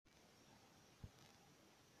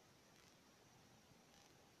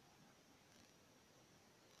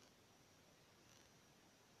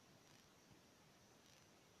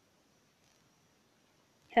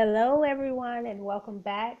Hello, everyone, and welcome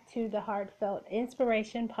back to the Heartfelt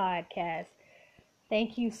Inspiration Podcast.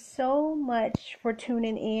 Thank you so much for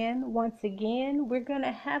tuning in. Once again, we're going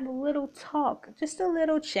to have a little talk, just a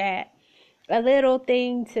little chat, a little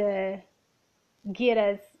thing to get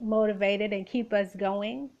us motivated and keep us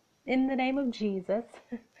going in the name of Jesus.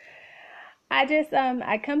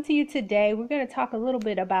 I come to you today. We're going to talk a little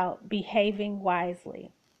bit about behaving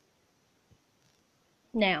wisely.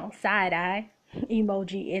 Now, side eye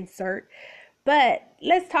emoji insert. But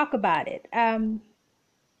let's talk about it.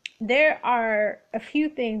 There are a few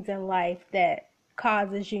things in life that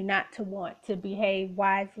causes you not to want to behave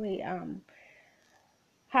wisely.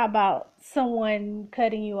 How about someone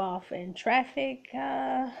cutting you off in traffic?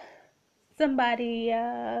 Somebody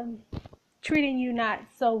treating you not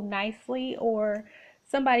so nicely, or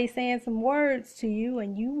somebody saying some words to you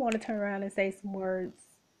and you want to turn around and say some words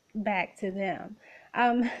back to them.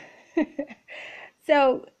 Um,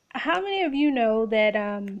 so, how many of you know that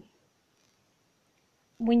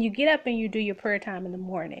when you get up and you do your prayer time in the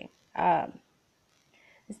morning,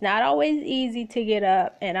 it's not always easy to get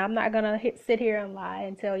up, and I'm not going to sit here and lie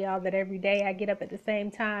and tell y'all that every day I get up at the same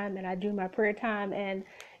time and I do my prayer time and,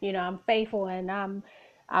 I'm faithful and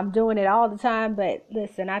I'm doing it all the time. But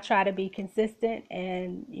listen, I try to be consistent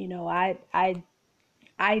and,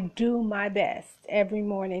 I do my best every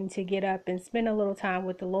morning to get up and spend a little time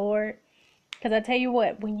with the Lord. Because I tell you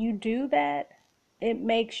what, when you do that, it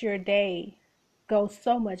makes your day go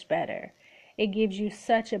so much better. It gives you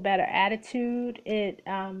such a better attitude. It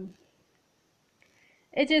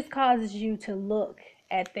just causes you to look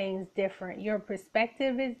at things different. Your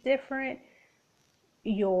perspective is different.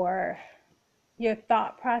 Your your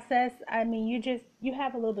thought process. I mean, you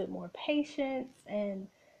have a little bit more patience, and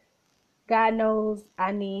God knows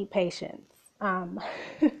I need patience. Um,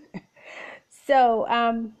 so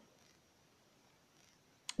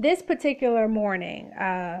this particular morning,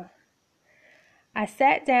 I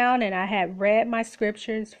sat down and I had read my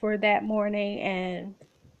scriptures for that morning, and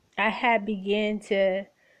I had begun to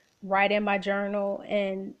write in my journal.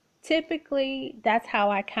 And typically that's how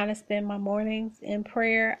I kind of spend my mornings in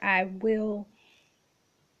prayer. I will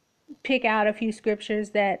pick out a few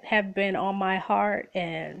scriptures that have been on my heart,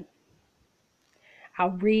 and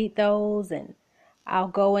I'll read those, and I'll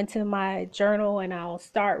go into my journal and I'll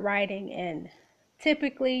start writing. And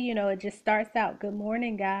typically, it just starts out, good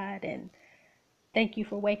morning, God, and thank you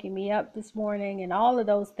for waking me up this morning, and all of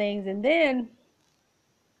those things. And then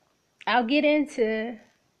I'll get into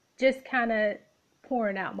just kind of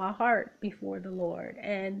pouring out my heart before the Lord.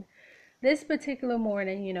 And this particular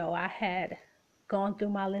morning, I had gone through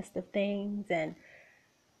my list of things, and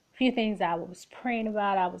a few things I was praying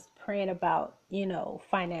about. I was praying about,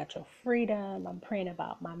 financial freedom. I'm praying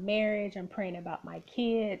about my marriage. I'm praying about my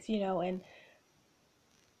kids, and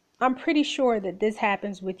I'm pretty sure that this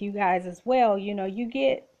happens with you guys as well. You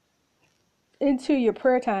get into your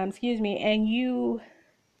prayer time, and you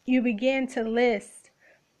begin to list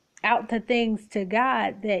out the things to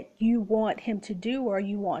God that you want him to do or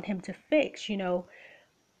you want him to fix. You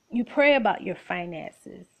pray about your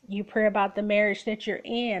finances. You pray about the marriage that you're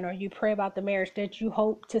in, or you pray about the marriage that you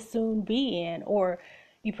hope to soon be in, or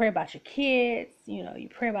you pray about your kids. You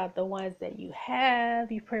pray about the ones that you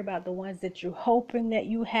have. You pray about the ones that you're hoping that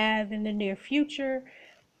you have in the near future.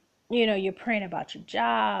 You're praying about your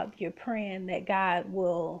job. You're praying that God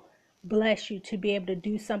will bless you to be able to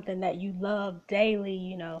do something that you love daily.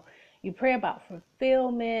 You pray about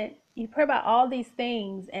fulfillment. You pray about all these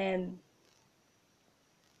things, and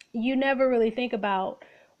you never really think about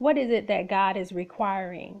what is it that God is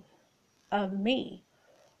requiring of me.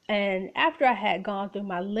 And after I had gone through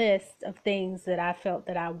my list of things that I felt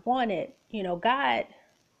that I wanted, God,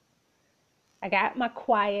 I got my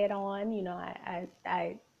quiet on,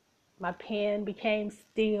 my pen became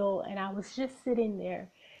still, and I was just sitting there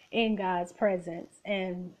in God's presence.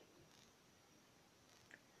 And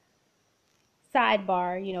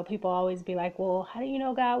sidebar, people always be like, well, how do you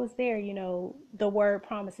know God was there? The word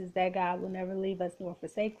promises that God will never leave us nor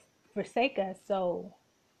forsake us. So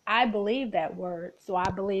I believe that word. So I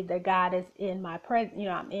believe that God is in my presence.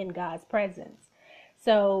 I'm in God's presence.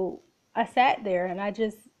 So I sat there and I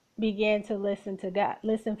just began to listen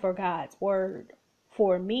for God's word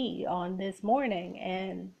for me on this morning.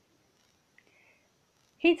 And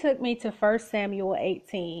he took me to 1 Samuel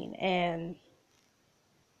 18. And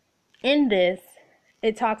in this,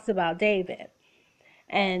 it talks about David.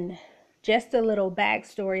 And just a little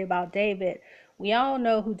backstory about David. We all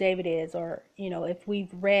know who David is, or, if we've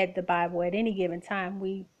read the Bible at any given time,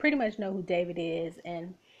 we pretty much know who David is.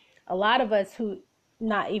 And a lot of us who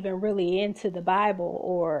not even really into the Bible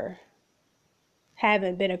or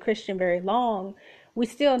haven't been a Christian very long, we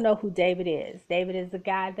still know who David is. David is the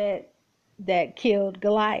guy that killed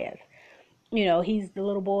Goliath. You know, he's the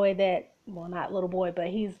little boy that, well, not little boy, but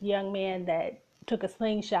he's the young man that took a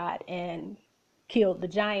slingshot and killed the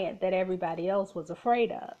giant that everybody else was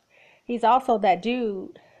afraid of. He's also that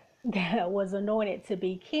dude that was anointed to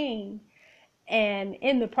be king. And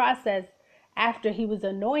in the process, after he was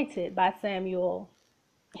anointed by Samuel,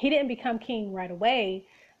 he didn't become king right away.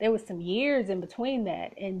 There was some years in between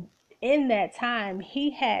that. And in that time, he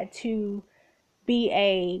had to be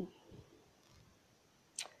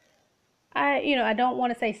I don't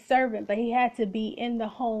want to say servant, but he had to be in the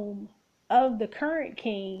home of the current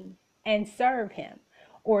king and serve him,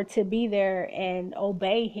 or to be there and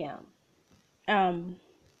obey him.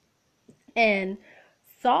 And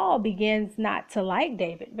Saul begins not to like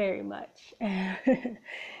David very much. And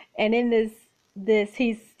in this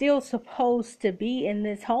he's still supposed to be in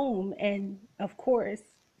this home, and of course,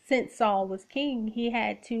 since Saul was king, he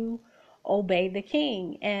had to obey the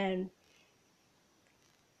king. And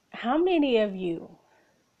how many of you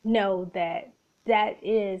know that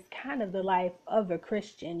is kind of the life of a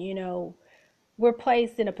Christian? You know, we're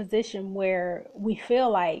placed in a position where we feel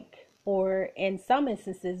like, or in some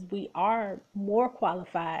instances, we are more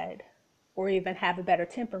qualified, or even have a better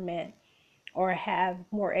temperament, or have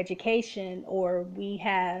more education, or we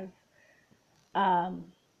have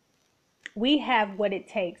what it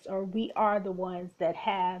takes, or we are the ones that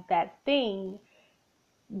have that thing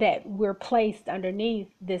that we're placed underneath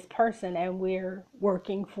this person, and we're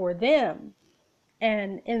working for them.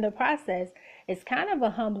 And in the process, it's kind of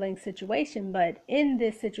a humbling situation, but in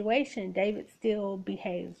this situation, David still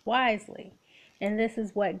behaves wisely. And this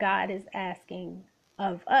is what God is asking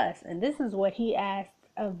of us. And this is what he asked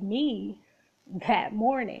of me that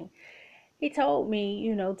morning. He told me,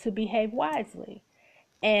 to behave wisely.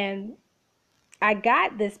 And I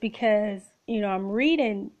got this because, I'm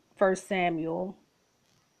reading 1 Samuel,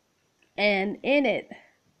 and in it,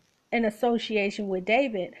 in association with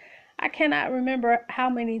David, I cannot remember how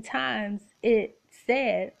many times it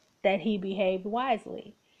said that he behaved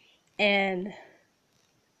wisely. And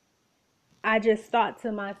I just thought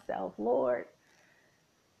to myself, Lord,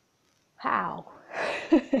 how?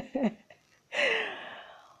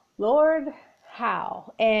 Lord,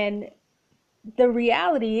 how? And the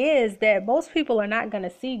reality is that most people are not going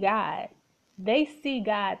to see God. They see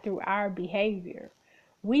God through our behavior.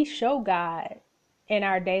 We show God in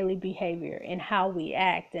our daily behavior and how we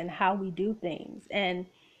act and how we do things. And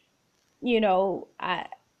in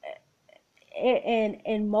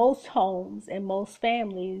most homes, in most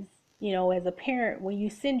families, as a parent, when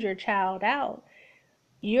you send your child out,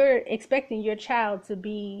 you're expecting your child to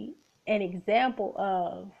be an example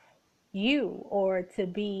of you, or to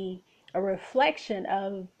be a reflection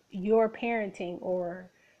of your parenting,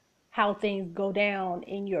 or how things go down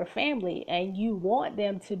in your family, and you want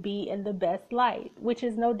them to be in the best light, which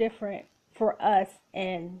is no different for us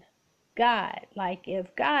and God. Like,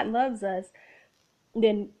 if God loves us,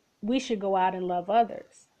 then we should go out and love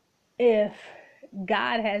others. If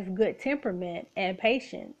God has good temperament and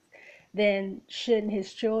patience, then shouldn't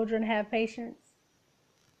his children have patience?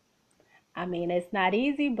 I mean, it's not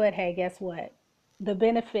easy, but hey, guess what? The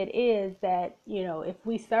benefit is that, if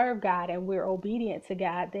we serve God and we're obedient to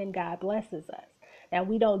God, then God blesses us. Now,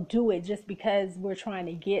 we don't do it just because we're trying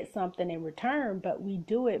to get something in return, but we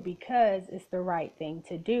do it because it's the right thing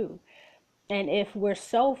to do. And if we're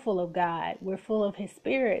so full of God, we're full of his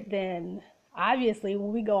spirit, then obviously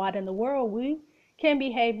when we go out in the world, we can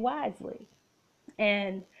behave wisely.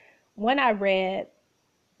 And when I read,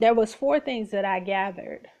 there was 4 things that I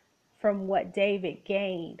gathered from what David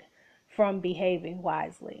gained from behaving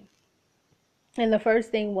wisely. And the first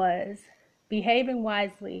thing was, behaving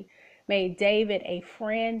wisely made David a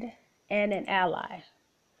friend and an ally.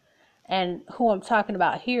 And who I'm talking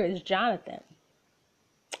about here is Jonathan.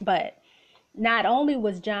 But not only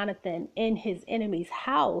was Jonathan in his enemy's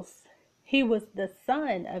house, he was the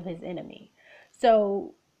son of his enemy.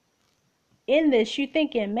 So in this, you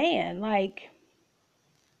thinking, man, like,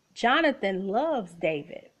 Jonathan loves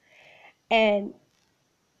David. And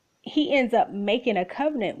he ends up making a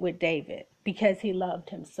covenant with David because he loved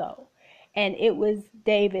him so. And it was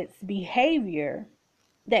David's behavior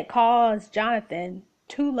that caused Jonathan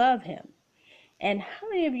to love him. And how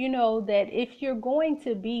many of you know that if you're going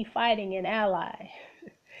to be fighting an ally,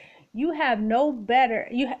 you have no better,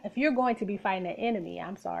 if you're going to be fighting an enemy,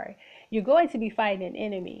 you're going to be fighting an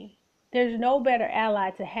enemy, there's no better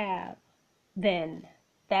ally to have than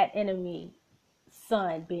that enemy's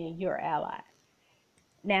son being your ally.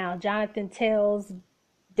 Now, Jonathan tells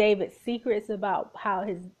David's secrets about how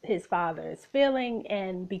his father is feeling,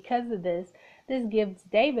 and because of this gives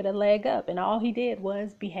David a leg up, and all he did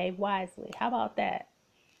was behave wisely. How about that?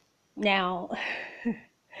 Now,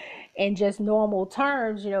 in just normal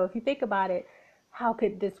terms, if you think about it, how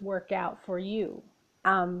could this work out for you?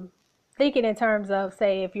 Thinking in terms of,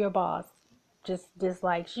 say, if your boss just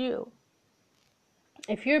dislikes you,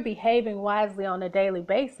 if you're behaving wisely on a daily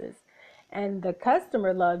basis and the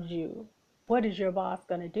customer loves you, what is your boss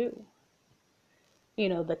going to do?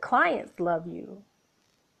 The clients love you.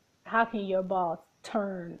 How can your boss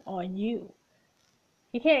turn on you?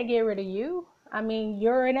 He can't get rid of you. I mean,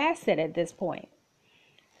 you're an asset at this point.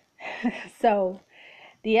 So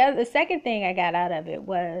the second thing I got out of it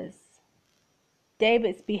was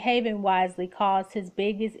David's behaving wisely caused his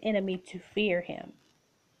biggest enemy to fear him.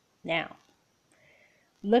 Now,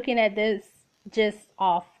 looking at this just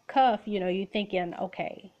off cuff, you're thinking,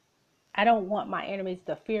 okay, I don't want my enemies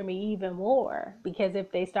to fear me even more, because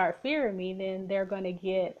if they start fearing me, then they're going to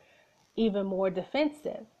get even more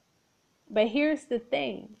defensive. But here's the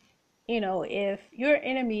thing, if your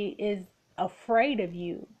enemy is afraid of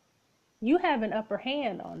you, you have an upper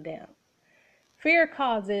hand on them. Fear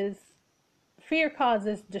causes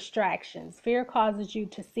distractions. Fear causes you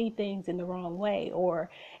to see things in the wrong way, or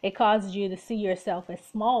it causes you to see yourself as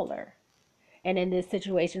smaller. And in this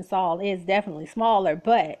situation, Saul is definitely smaller,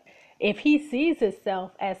 but if he sees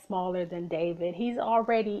himself as smaller than David, he's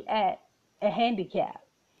already at a handicap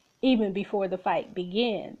even before the fight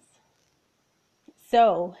begins.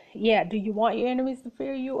 So, yeah, do you want your enemies to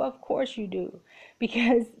fear you? Of course you do,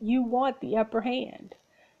 because you want the upper hand.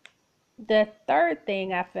 The third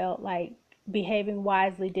thing I felt like behaving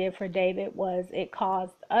wisely did for David was it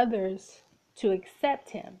caused others to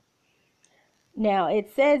accept him. Now, it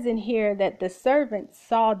says in here that the servants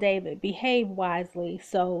saw David behave wisely,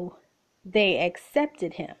 so they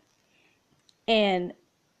accepted him. And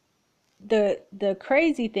the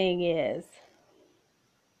crazy thing is,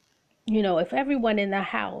 if everyone in the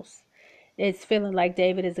house is feeling like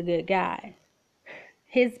David is a good guy,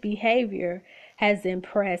 his behavior has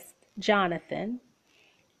impressed Jonathan,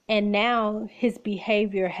 and now his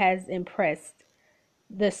behavior has impressed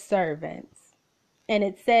the servants. And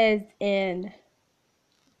it says in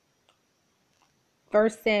 1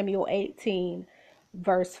 Samuel 18,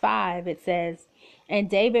 verse 5, it says, "And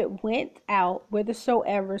David went out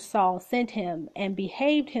whithersoever Saul sent him, and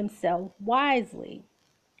behaved himself wisely.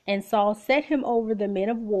 And Saul set him over the men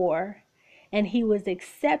of war, and he was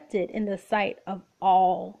accepted in the sight of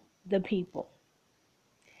all the people,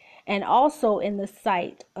 and also in the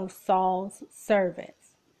sight of Saul's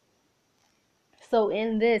servants." So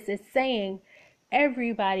in this, it's saying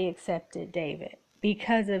everybody accepted David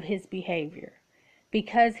because of his behavior.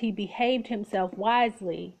 Because he behaved himself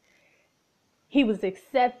wisely, he was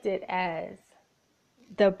accepted as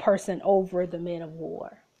the person over the men of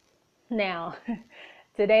war. Now,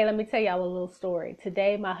 today, let me tell y'all a little story.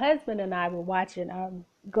 Today, my husband and I were watching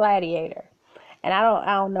Gladiator. And I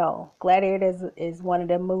don't know. Gladiator is one of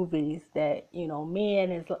them movies that,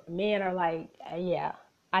 men are like, yeah,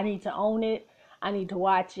 I need to own it. I need to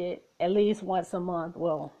watch it at least once a month.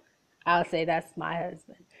 Well, I'll say that's my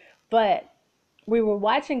husband. But we were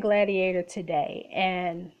watching Gladiator today,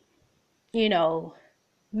 and,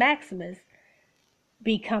 Maximus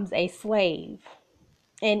becomes a slave.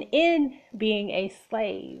 And in being a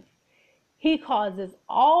slave, he causes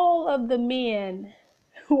all of the men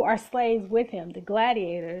who are slaves with him, the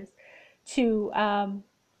gladiators, to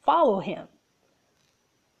follow him.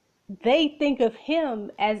 They think of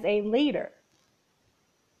him as a leader.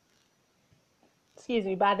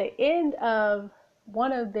 By the end of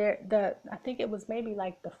one of I think it was maybe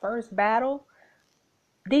like the first battle,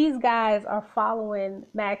 these guys are following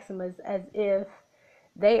Maximus as if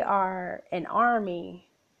they are an army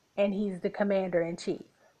and he's the commander-in-chief.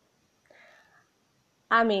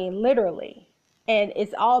 I mean, literally. And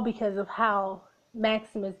it's all because of how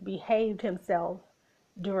Maximus behaved himself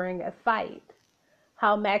during a fight,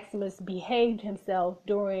 how Maximus behaved himself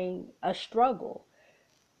during a struggle.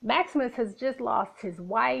 Maximus has just lost his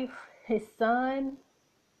wife, his son,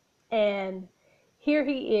 and here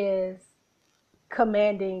he is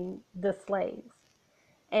commanding the slaves.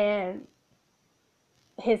 And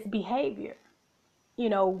his behavior,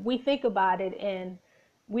 we think about it, and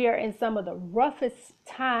we are in some of the roughest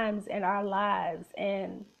times in our lives,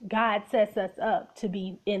 and God sets us up to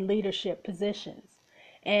be in leadership positions.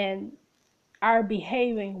 And our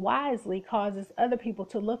behaving wisely causes other people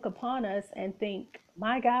to look upon us and think,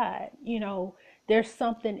 my God, there's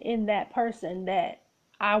something in that person that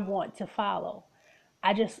I want to follow.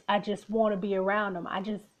 I just want to be around them.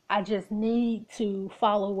 I just need to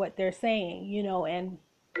follow what they're saying, and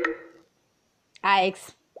I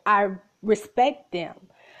respect them.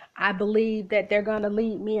 I believe that they're going to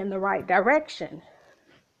lead me in the right direction.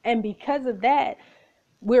 And because of that,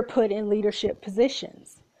 we're put in leadership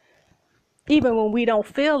positions, even when we don't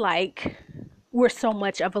feel like we're so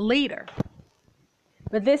much of a leader.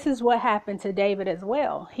 But this is what happened to David as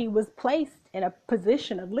well. He was placed in a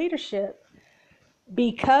position of leadership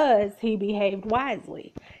because he behaved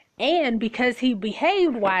wisely. And because he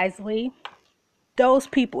behaved wisely, those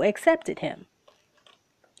people accepted him.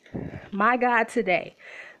 My God, today,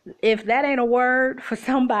 if that ain't a word for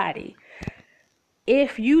somebody,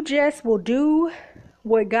 if you just will do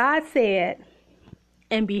what God said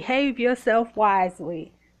and behave yourself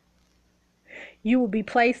wisely, you will be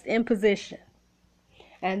placed in position.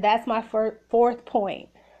 And that's my fourth point.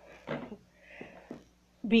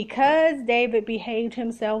 Because David behaved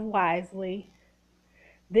himself wisely,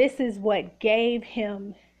 this is what gave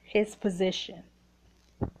him his position.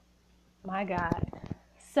 My God.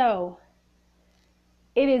 So,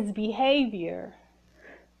 it is behavior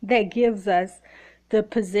that gives us the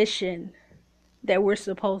position that we're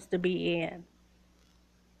supposed to be in.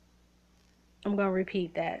 I'm going to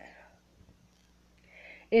repeat that.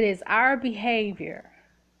 It is our behavior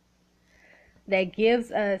that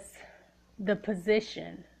gives us the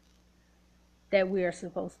position that we are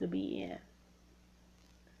supposed to be in.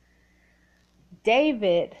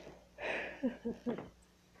 David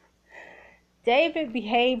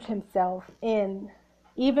behaved himself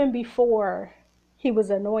even before he was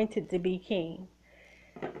anointed to be king.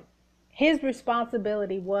 His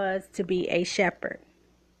responsibility was to be a shepherd.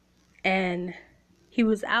 And he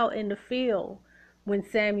was out in the field when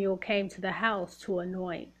Samuel came to the house to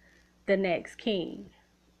anoint the next king.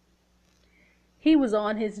 He was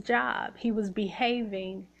on his job. He was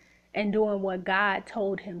behaving and doing what God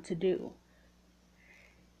told him to do.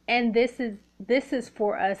 And this is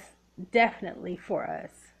for us, definitely for us,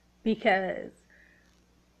 because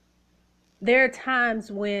there are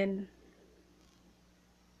times when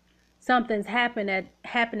something's happening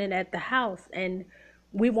at the house and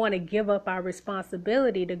we want to give up our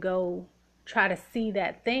responsibility to go try to see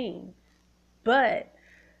that thing. But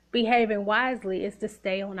behaving wisely is to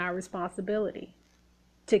stay on our responsibility,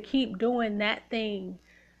 to keep doing that thing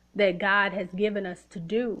that God has given us to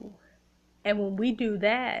do. And when we do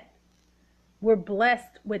that, we're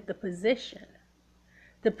blessed with the position.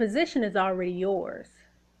 The position is already yours.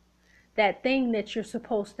 That thing that you're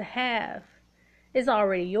supposed to have is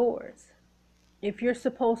already yours. If you're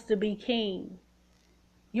supposed to be king,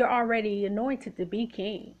 you're already anointed to be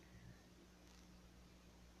king.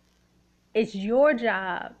 It's your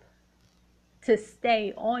job to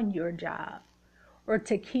stay on your job, or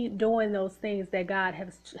to keep doing those things that God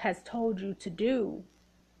has told you to do.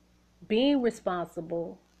 Being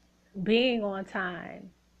responsible, being on time,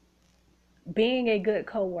 being a good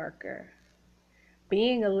coworker,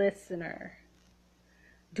 being a listener,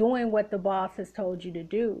 doing what the boss has told you to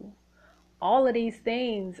do. All of these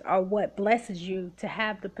things are what blesses you to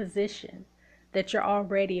have the position that you're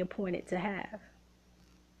already appointed to have.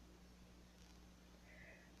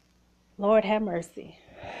 Lord have mercy.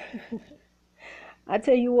 I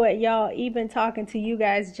tell you what, y'all, even talking to you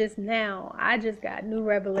guys just now, I just got new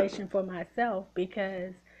revelation for myself,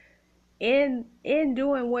 because in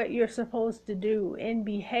doing what you're supposed to do, in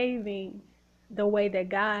behaving the way that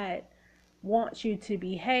God wants you to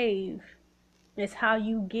behave, is how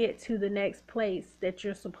you get to the next place that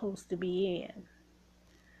you're supposed to be in.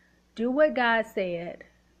 Do what God said.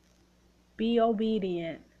 Be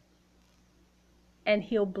obedient. And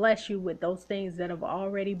He'll bless you with those things that have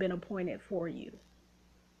already been appointed for you.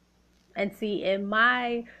 And see, in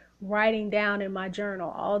my writing down in my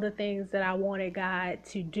journal all the things that I wanted God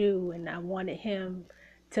to do, and I wanted Him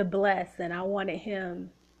to bless, and I wanted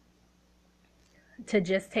Him to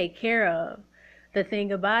just take care of, the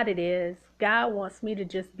thing about it is, God wants me to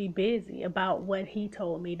just be busy about what He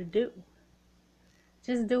told me to do.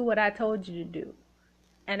 Just do what I told you to do,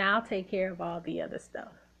 and I'll take care of all the other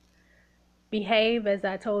stuff. Behave as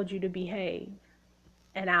I told you to behave,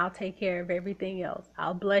 and I'll take care of everything else.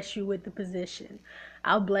 I'll bless you with the position.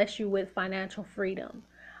 I'll bless you with financial freedom.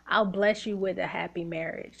 I'll bless you with a happy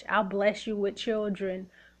marriage. I'll bless you with children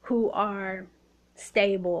who are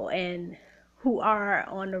stable and who are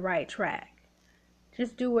on the right track.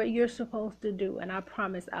 Just do what you're supposed to do, and I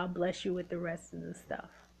promise I'll bless you with the rest of the stuff.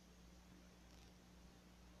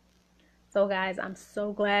 So guys, I'm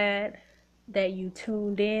so glad that you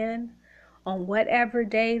tuned in on whatever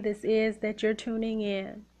day this is that you're tuning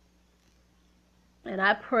in. And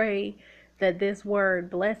I pray that this word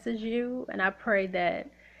blesses you, and I pray that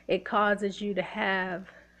It causes you to have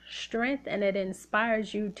strength, and it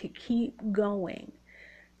inspires you to keep going,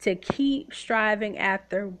 to keep striving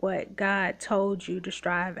after what God told you to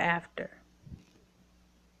strive after.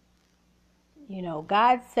 You know,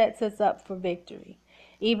 God sets us up for victory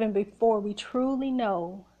even before we truly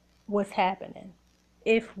know what's happening,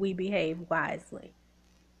 if we behave wisely.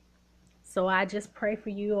 So I just pray for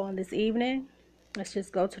you on this evening. Let's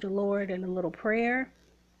just go to the Lord in a little prayer.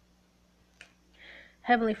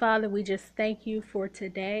 Heavenly Father, we just thank you for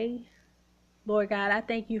today. Lord God, I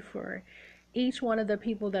thank you for each one of the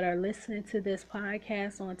people that are listening to this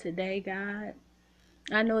podcast on today, God.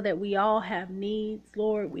 I know that we all have needs,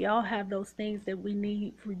 Lord. We all have those things that we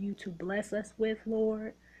need for you to bless us with,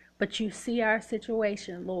 Lord. But you see our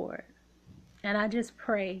situation, Lord. And I just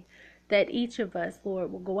pray that each of us,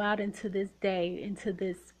 Lord, will go out into this day, into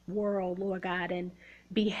this world, Lord God, and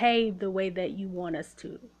behave the way that you want us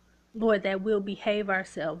to. Lord, that we'll behave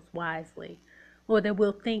ourselves wisely. Lord, that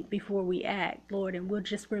we'll think before we act, Lord, and we'll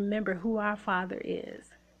just remember who our Father is.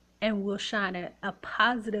 And we'll shine a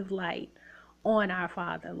positive light on our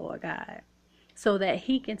Father, Lord God, so that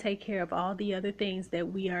he can take care of all the other things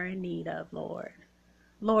that we are in need of, Lord.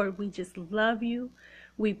 Lord, we just love you.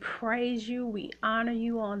 We praise you. We honor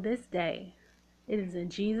you on this day. It is in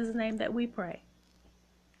Jesus' name that we pray.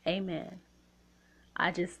 Amen.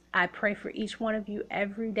 I pray for each one of you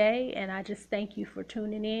every day, and I just thank you for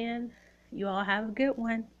tuning in. You all have a good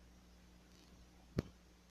one.